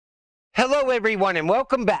Hello everyone and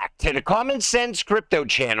welcome back to the Common Sense Crypto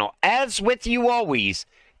channel. As with you always,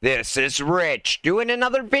 this is Rich doing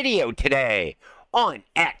another video today on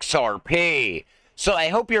XRP. So I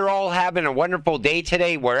hope you're all having a wonderful day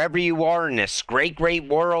today wherever you are in this great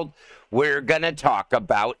world. We're going to talk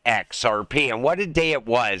about XRP and what a day it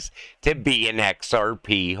was to be an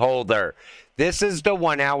XRP holder. This is the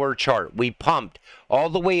 1 hour chart. We pumped all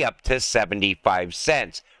the way up to 75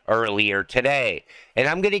 cents earlier today. And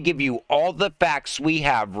I'm going to give you all the facts we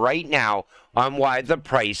have right now on why the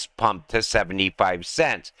price pumped to 75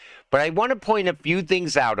 cents. But I want to point a few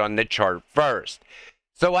things out on the chart first.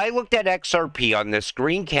 So I looked at XRP on this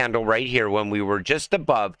green candle right here when we were just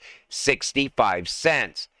above 65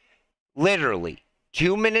 cents. Literally,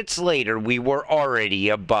 2 minutes later, we were already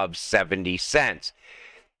above 70 cents.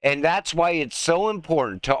 And that's why it's so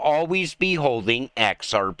important to always be holding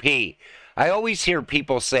XRP. I always hear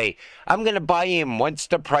people say, I'm going to buy in once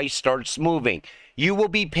the price starts moving. You will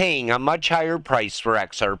be paying a much higher price for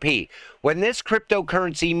XRP. When this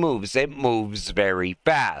cryptocurrency moves, it moves very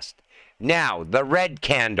fast. Now, the red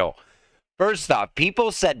candle. First off,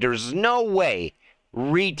 people said there's no way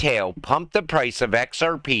retail pumped the price of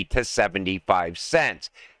XRP to 75 cents.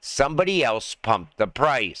 Somebody else pumped the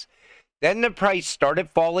price. Then the price started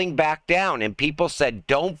falling back down and people said,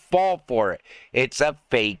 don't fall for it. It's a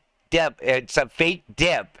fake dip. It's a fake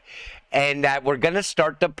dip. And that we're going to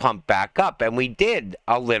start to pump back up. And we did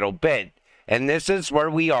a little bit. And this is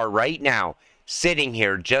where we are right now, sitting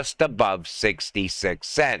here just above 66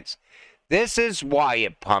 cents. This is why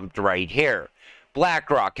it pumped right here.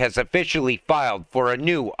 BlackRock has officially filed for a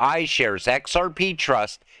new iShares XRP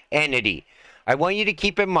Trust entity. I want you to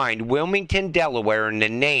keep in mind Wilmington, Delaware, and the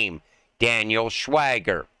name Daniel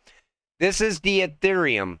Schwager. This is the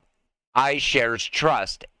Ethereum iShares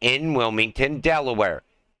Trust in Wilmington, Delaware.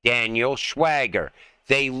 Daniel Schwager.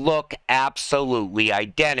 They look absolutely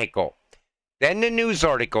identical. Then the news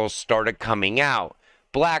articles started coming out.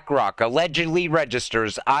 BlackRock allegedly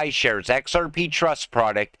registers iShares XRP Trust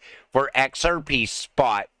product for XRP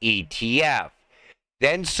Spot ETF.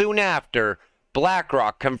 Then soon after,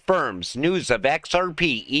 BlackRock confirms news of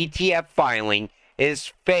XRP ETF filing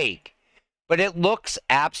is fake, but it looks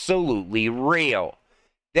absolutely real.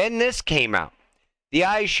 Then this came out. The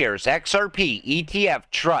iShares XRP ETF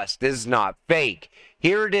Trust is not fake.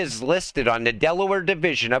 Here it is listed on the Delaware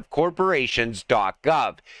Division of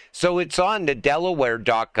Corporations.gov, so it's on the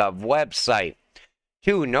Delaware.gov website.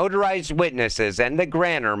 2 notarized witnesses and the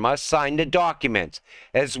grantor must sign the documents,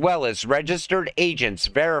 as well as registered agents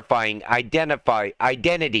verifying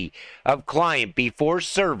identity of client before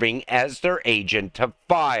serving as their agent to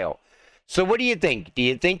file. So what do you think? Do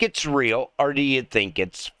you think it's real or do you think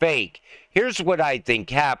it's fake? Here's what I think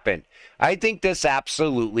happened. I think this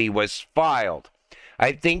absolutely was filed.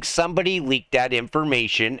 I think somebody leaked that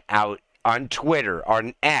information out on Twitter,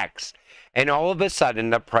 on X, and all of a sudden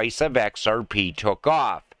the price of XRP took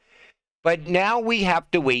off. But now we have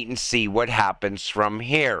to wait and see what happens from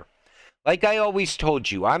here. Like I always told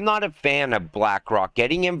you, I'm not a fan of BlackRock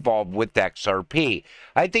getting involved with XRP.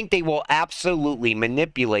 I think they will absolutely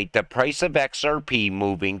manipulate the price of XRP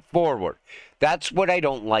moving forward. That's what I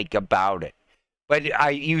don't like about it.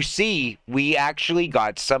 But you see, we actually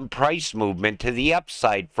got some price movement to the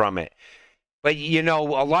upside from it. But, you know,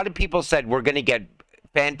 a lot of people said we're going to get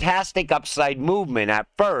fantastic upside movement at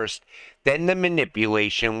first, then the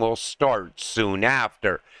manipulation will start soon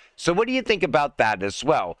after. So what do you think about that as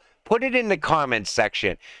well? Put it in the comments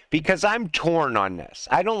section, because I'm torn on this.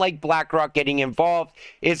 I don't like BlackRock getting involved.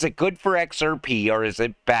 Is it good for XRP or is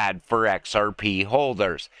it bad for XRP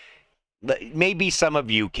holders? Maybe some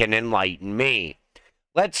of you can enlighten me.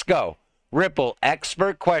 Let's go. Ripple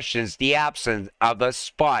expert questions the absence of a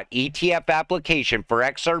spot ETF application for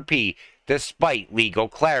XRP despite legal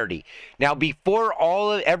clarity. Now, before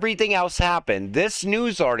everything else happened, this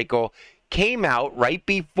news article came out right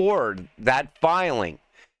before that filing.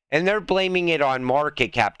 And they're blaming it on market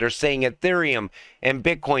cap. They're saying Ethereum and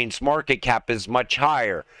Bitcoin's market cap is much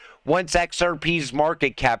higher. Once XRP's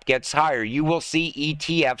market cap gets higher, you will see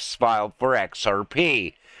ETFs filed for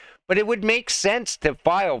XRP. But it would make sense to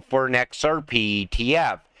file for an XRP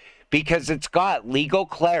ETF because it's got legal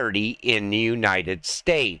clarity in the United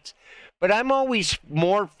States. But I'm always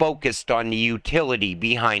more focused on the utility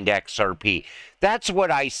behind XRP. That's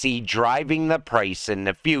what I see driving the price in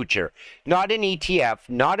the future. Not an ETF,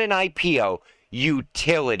 not an IPO,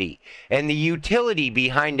 utility. And the utility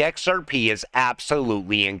behind XRP is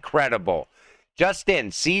absolutely incredible. Just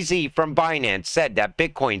in, CZ from Binance said that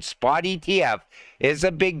Bitcoin spot ETF is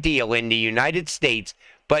a big deal in the United States,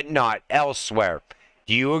 but not elsewhere.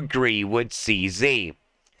 Do you agree with CZ?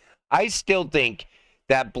 I still think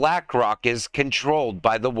that BlackRock is controlled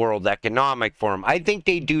by the World Economic Forum. I think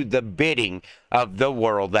they do the bidding of the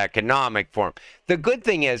World Economic Forum. The good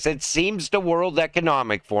thing is, it seems the World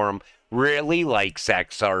Economic Forum really likes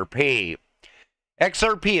XRP.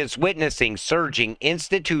 XRP is witnessing surging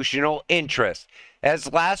institutional interest,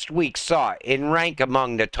 as last week saw it rank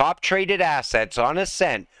among the top traded assets on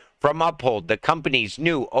Ascent from Uphold, the company's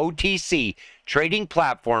new OTC trading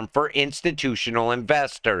platform for institutional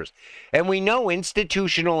investors. And we know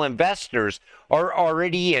institutional investors are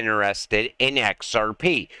already interested in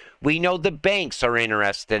XRP. We know the banks are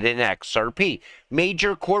interested in XRP.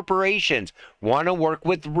 Major corporations want to work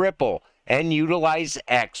with Ripple and utilize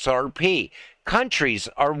XRP. Countries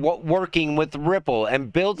are working with Ripple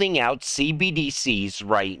and building out CBDCs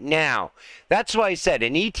right now. That's why I said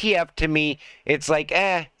an ETF to me, it's like,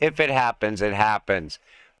 if it happens, it happens.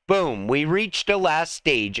 Boom, we reached the last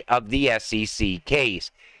stage of the SEC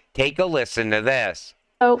case. Take a listen to this.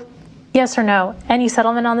 Oh, yes or no? Any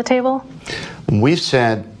settlement on the table? We've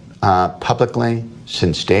said publicly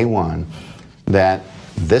since day one that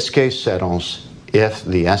this case settles if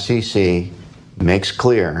the SEC makes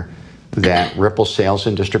clear that Ripple sales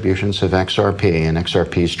and distributions of XRP and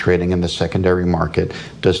XRP's trading in the secondary market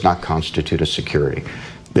does not constitute a security.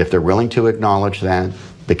 If they're willing to acknowledge that,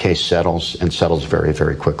 the case settles, and settles very,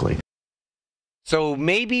 very quickly. So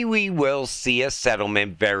maybe we will see a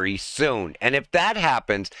settlement very soon. And if that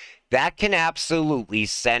happens, that can absolutely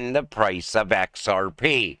send the price of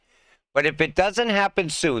XRP. But if it doesn't happen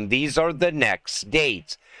soon, these are the next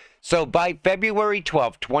dates. So by February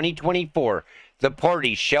 12, 2024, the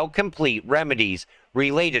parties shall complete remedies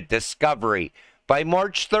related discovery. By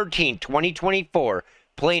March 13, 2024,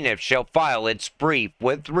 plaintiff shall file its brief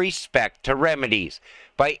with respect to remedies.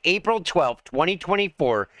 By April 12,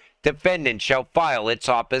 2024, defendant shall file its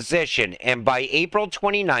opposition. And by April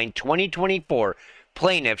 29, 2024,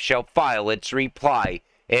 plaintiff shall file its reply,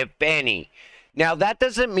 if any. Now, that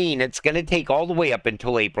doesn't mean it's going to take all the way up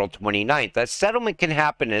until April 29th. A settlement can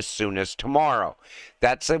happen as soon as tomorrow.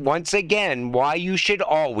 That's, once again, why you should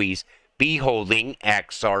always be holding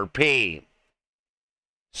XRP.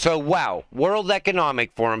 So, wow, World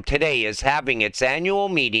Economic Forum today is having its annual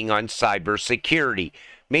meeting on cybersecurity.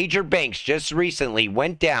 Major banks just recently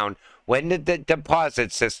went down when the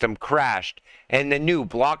deposit system crashed, and the new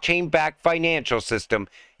blockchain-backed financial system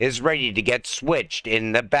is ready to get switched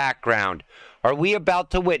in the background. Are we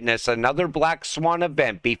about to witness another black swan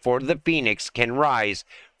event before the phoenix can rise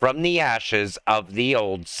from the ashes of the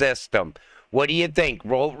old system? What do you think?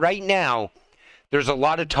 Well, right now, there's a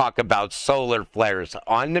lot of talk about solar flares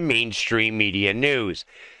on the mainstream media news.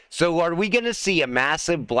 So are we going to see a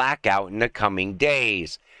massive blackout in the coming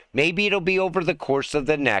days? Maybe it'll be over the course of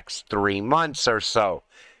the next 3 months or so.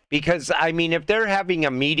 Because, I mean, if they're having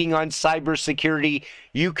a meeting on cybersecurity,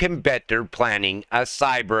 you can bet they're planning a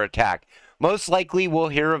cyber attack. Most likely we'll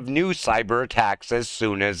hear of new cyber attacks as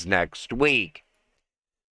soon as next week.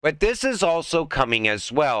 But this is also coming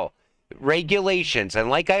as well. Regulations, and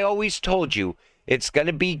like I always told you, it's going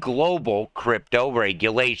to be global crypto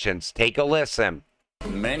regulations. Take a listen.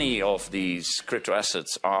 Many of these crypto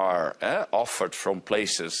assets are offered from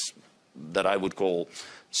places that I would call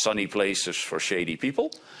sunny places for shady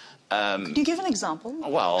people. Could you give an example?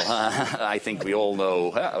 Well, I think we all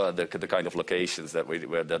know the kind of locations that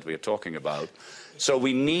we're talking about. So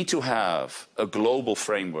we need to have a global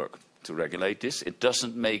framework to regulate this. It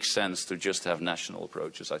doesn't make sense to just have national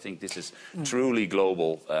approaches. I think this is truly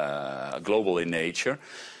global, global in nature.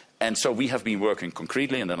 And so we have been working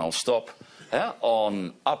concretely, and then I'll stop,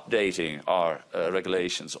 on updating our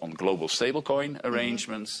regulations on global stablecoin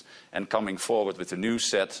arrangements and coming forward with a new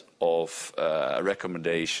set of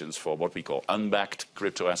recommendations for what we call unbacked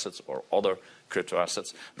crypto assets or other crypto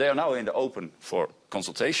assets. They are now in the open for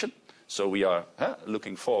consultation. So we are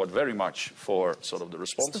looking forward very much for sort of the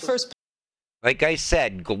responses. Like I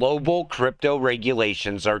said, global crypto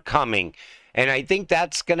regulations are coming. And I think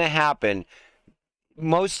that's going to happen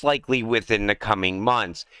most likely within the coming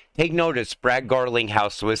months. Take notice, Brad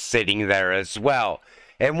Garlinghouse was sitting there as well.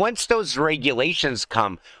 And once those regulations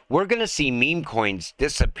come, we're going to see meme coins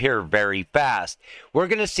disappear very fast. We're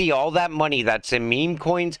going to see all that money that's in meme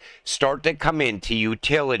coins start to come into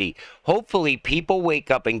utility. Hopefully, people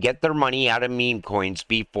wake up and get their money out of meme coins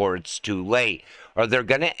before it's too late. or they're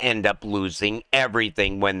going to end up losing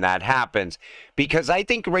everything when that happens. Because I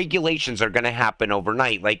think regulations are going to happen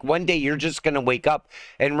overnight. Like one day you're just going to wake up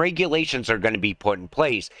and regulations are going to be put in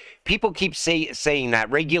place. People keep saying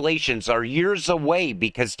that regulations are years away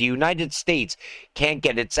because the United States can't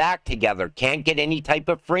get its act together, can't get any type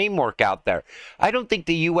of framework out there. I don't think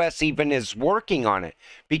the U.S. even is working on it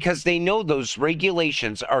because they know those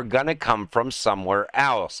regulations are going to come from somewhere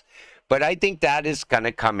else. But I think that is going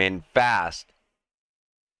to come in fast.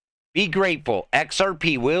 Be grateful.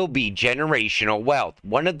 XRP will be generational wealth.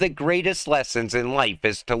 One of the greatest lessons in life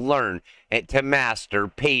is to learn and to master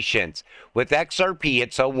patience. With XRP,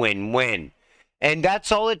 it's a win-win. And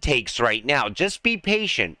that's all it takes right now. Just be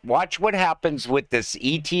patient. Watch what happens with this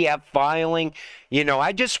ETF filing. You know,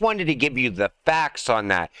 I just wanted to give you the facts on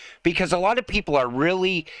that because a lot of people are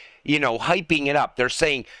really, you know, hyping it up. They're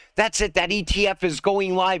saying, that's it, that ETF is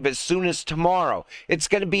going live as soon as tomorrow. It's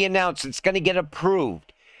going to be announced. It's going to get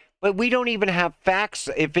approved. But we don't even have facts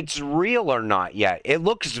if it's real or not yet. It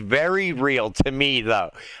looks very real to me,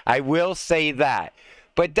 though. I will say that.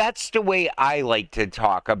 But that's the way I like to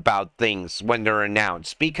talk about things when they're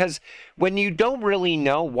announced. Because when you don't really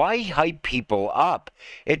know, why hype people up?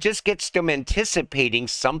 It just gets them anticipating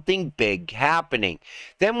something big happening.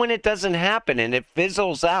 Then when it doesn't happen and it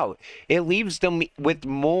fizzles out, it leaves them with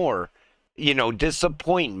more, you know,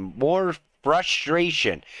 disappointment, more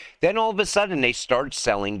frustration. Then all of a sudden they start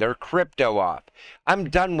selling their crypto off. I'm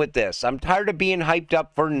done with this. I'm tired of being hyped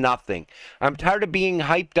up for nothing. I'm tired of being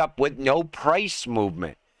hyped up with no price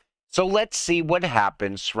movement. So let's see what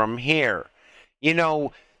happens from here. You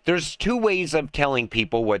know, there's two ways of telling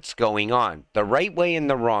people what's going on, the right way and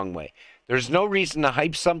the wrong way. There's no reason to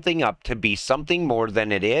hype something up to be something more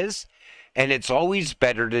than it is, and it's always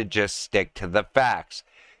better to just stick to the facts.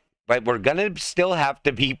 But we're going to still have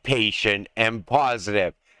to be patient and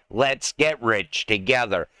positive. Let's get rich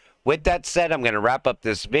together. With that said, I'm going to wrap up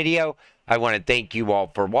this video. I want to thank you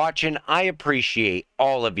all for watching. I appreciate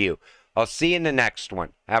all of you. I'll see you in the next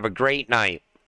one. Have a great night.